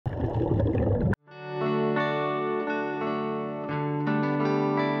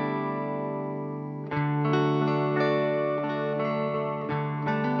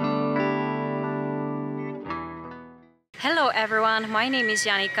everyone, my name is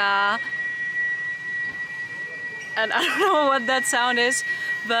Janika. And I don't know what that sound is,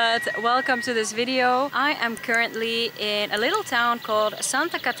 but welcome to this video. I am currently in a little town called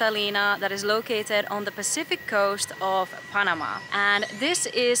Santa Catalina that is located on the Pacific coast of Panama. And this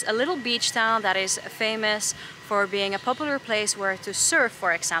is a little beach town that is famous for being a popular place where to surf,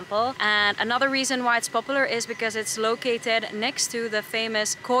 for example. And another reason why it's popular is because it's located next to the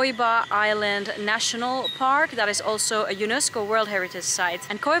famous Coiba Island National Park that is also a UNESCO World Heritage Site.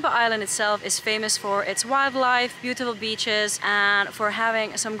 And Coiba Island itself is famous for its wildlife, beautiful beaches, and for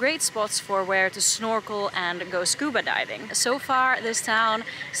having some great spots for where to snorkel and go scuba diving. So far this town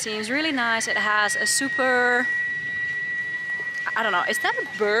seems really nice. It has a super... I don't know, is that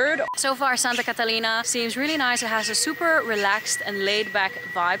a bird? So far Santa Catalina seems really nice. It has a super relaxed and laid back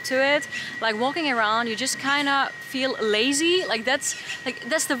vibe to it. Like walking around, you just kind of feel lazy. That's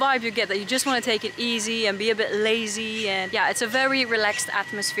the vibe you get, that you just want to take it easy and be a bit lazy. And yeah, it's a very relaxed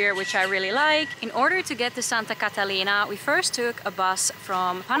atmosphere, which I really like. In order to get to Santa Catalina, we first took a bus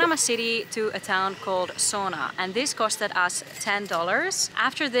from Panama City to a town called Sona, and this costed us $10.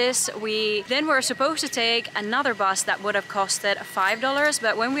 After this, we then were supposed to take another bus that would have costed $5,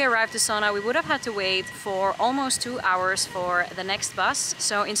 but when we arrived to Sona, we would have had to wait for almost 2 hours for the next bus.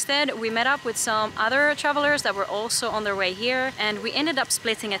 So instead, we met up with some other travelers that were also on their way here, and we ended up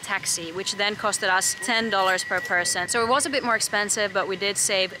splitting a taxi, which then costed us $10 per person. So it was a bit more expensive, but we did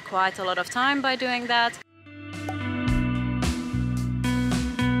save quite a lot of time by doing that.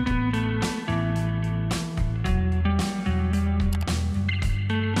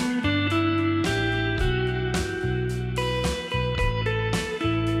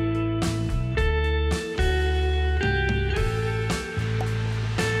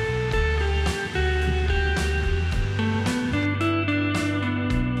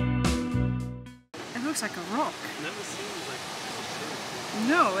 Looks like a rock. Never seems like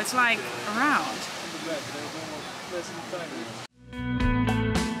No, it's like around.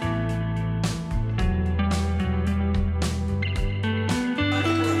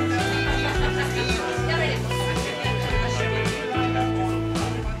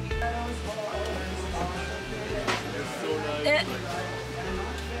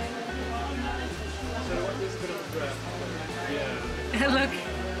 Look,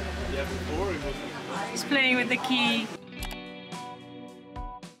 he's playing with the key.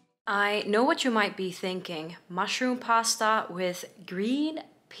 I know what you might be thinking. Mushroom pasta with green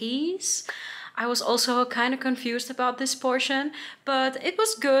peas? I was also kind of confused about this portion, but it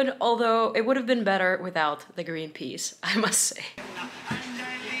was good, although it would have been better without the green peas, I must say.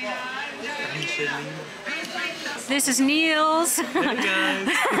 This is Niels. Hey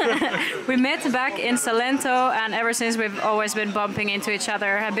guys. We met back in Salento, and ever since we've always been bumping into each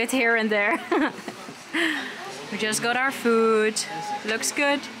other a bit here and there. We just got our food. Looks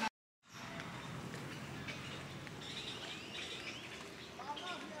good.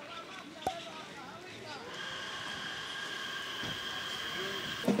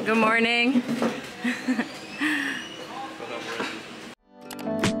 Good morning.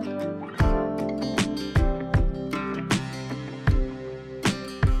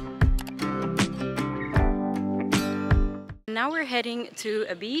 Now we're heading to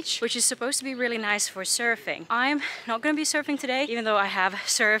a beach, which is supposed to be really nice for surfing. I'm not going to be surfing today, even though I have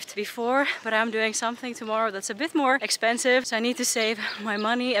surfed before, but I'm doing something tomorrow that's a bit more expensive, so I need to save my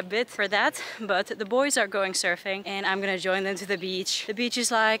money a bit for that. But the boys are going surfing, and I'm going to join them to the beach. The beach is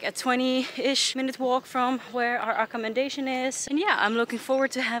like a 20-ish minute walk from where our accommodation is. And yeah, I'm looking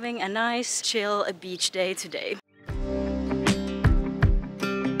forward to having a nice, chill beach day today.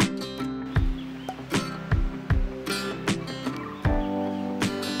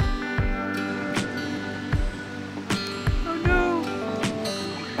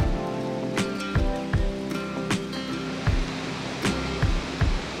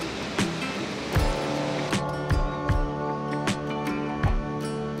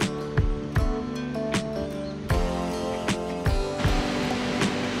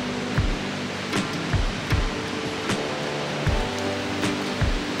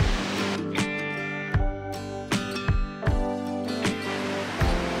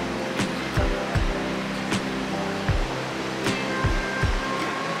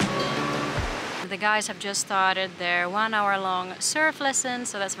 the guys have just started their 1 hour long surf lesson,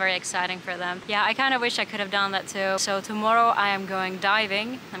 so that's very exciting for them. Yeah, I kind of wish I could have done that too. So tomorrow I am going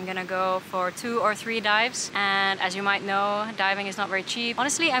diving. I'm gonna go for 2 or 3 dives, and as you might know, diving is not very cheap.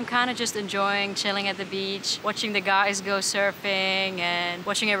 Honestly, I'm kind of just enjoying chilling at the beach, watching the guys go surfing and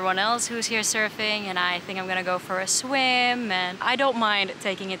watching everyone else who's here surfing, and I think I'm gonna go for a swim, and I don't mind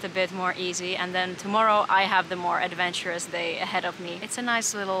taking it a bit more easy, and then tomorrow I have the more adventurous day ahead of me. It's a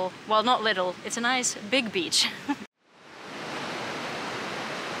nice little, well, not little, it's a nice big beach.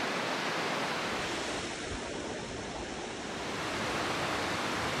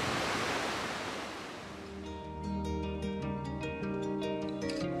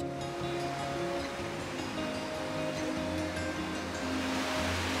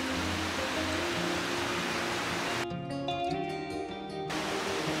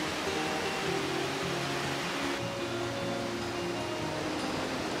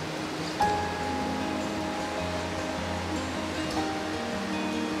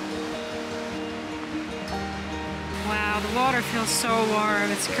 Wow, the water feels so warm.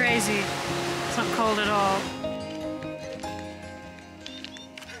 It's crazy. It's not cold at all.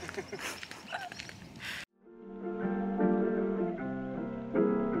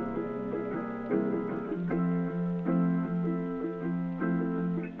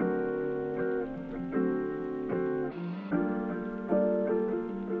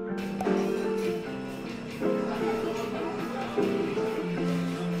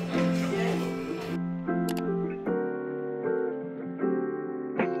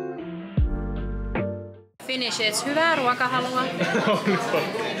 Finish it. Hyvää ruokahalua.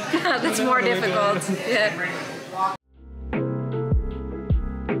 That's more difficult. Yeah.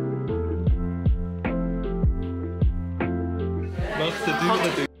 Wat te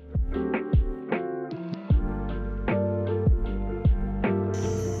doen.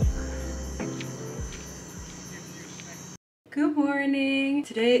 Good morning!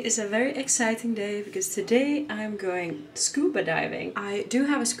 Today is a very exciting day because today I'm going scuba diving. I do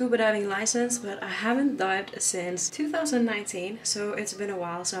have a scuba diving license, but I haven't dived since 2019, so it's been a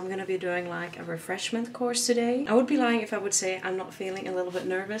while, so I'm gonna be doing like a refreshment course today. I would be lying if I would say I'm not feeling a little bit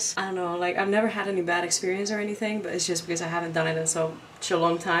nervous. I don't know, like I've never had any bad experience or anything, but it's just because I haven't done it in such a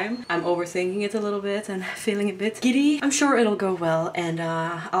long time. I'm overthinking it a little bit and feeling a bit giddy. I'm sure it'll go well, and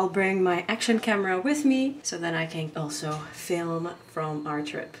I'll bring my action camera with me so then I can also film from our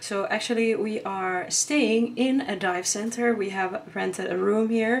trip. So actually we are staying in a dive center. We have rented a room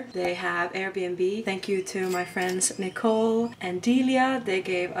here. They have Airbnb. Thank you to my friends Nicole and Delia. They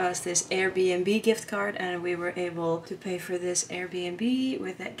gave us this Airbnb gift card and we were able to pay for this Airbnb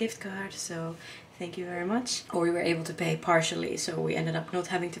with that gift card. So thank you very much. Or we were able to pay partially, so we ended up not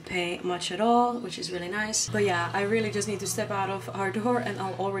having to pay much at all, which is really nice. But yeah, I really just need to step out of our door and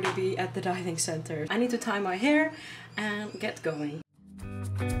I'll already be at the diving center. I need to tie my hair and get going.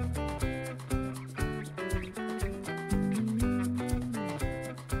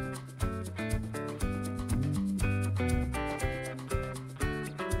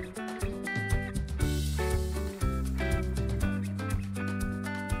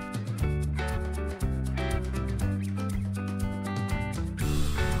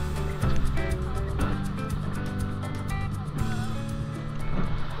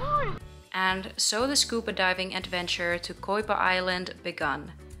 And so the scuba diving adventure to Coiba Island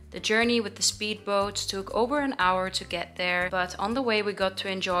begun. The journey with the speedboats took over an hour to get there, but on the way we got to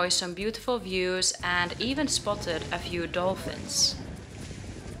enjoy some beautiful views and even spotted a few dolphins.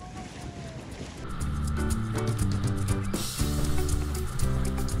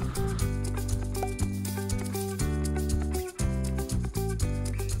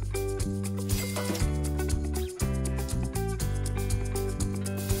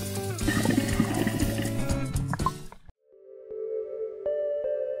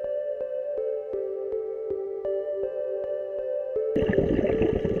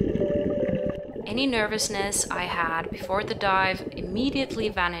 Any nervousness I had before the dive immediately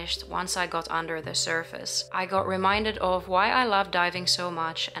vanished once I got under the surface. I got reminded of why I love diving so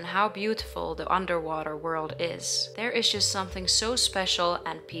much and how beautiful the underwater world is. There is just something so special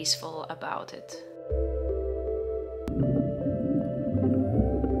and peaceful about it.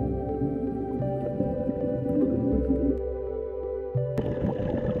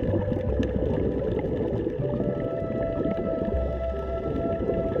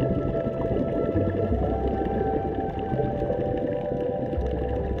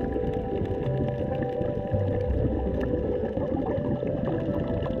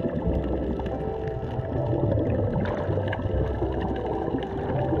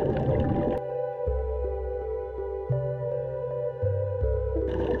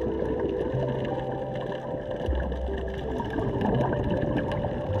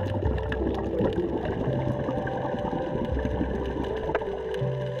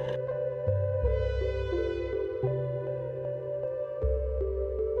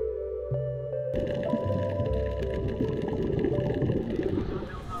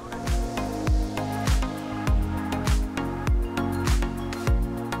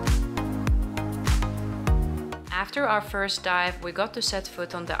 After our first dive, we got to set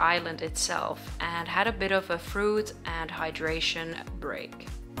foot on the island itself and had a bit of a fruit and hydration break.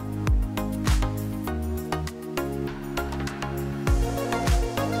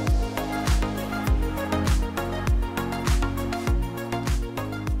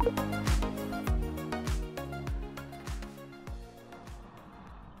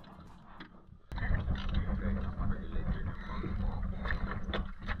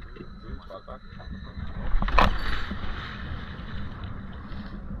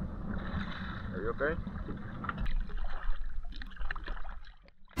 Are you okay?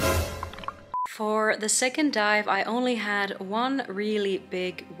 For the second dive, I only had one really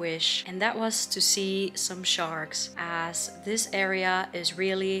big wish, and that was to see some sharks, as this area is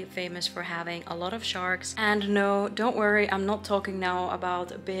really famous for having a lot of sharks. And no, don't worry, I'm not talking now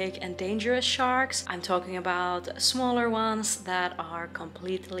about big and dangerous sharks. I'm talking about smaller ones that are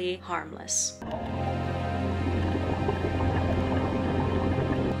completely harmless.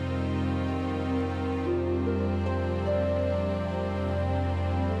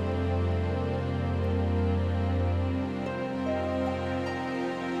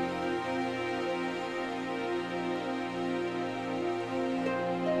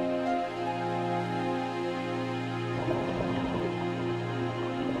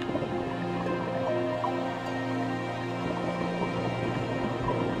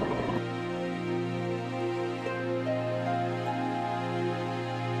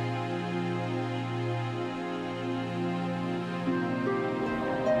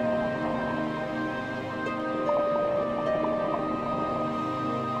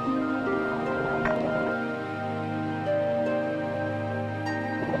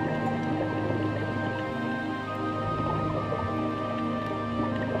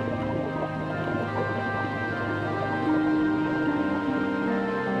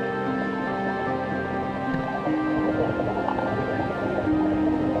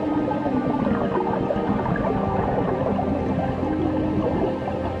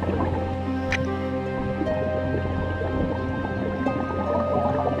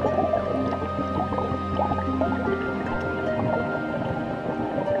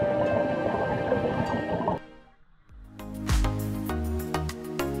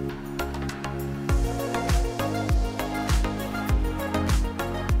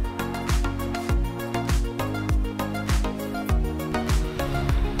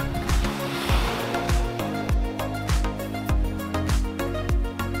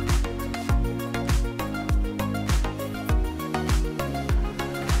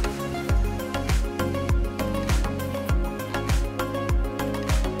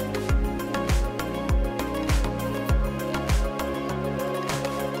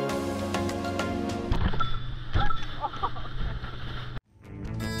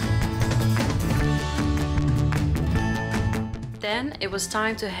 Then it was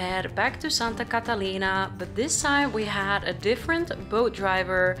time to head back to Santa Catalina, but this time we had a different boat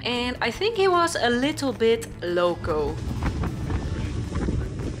driver and I think he was a little bit loco.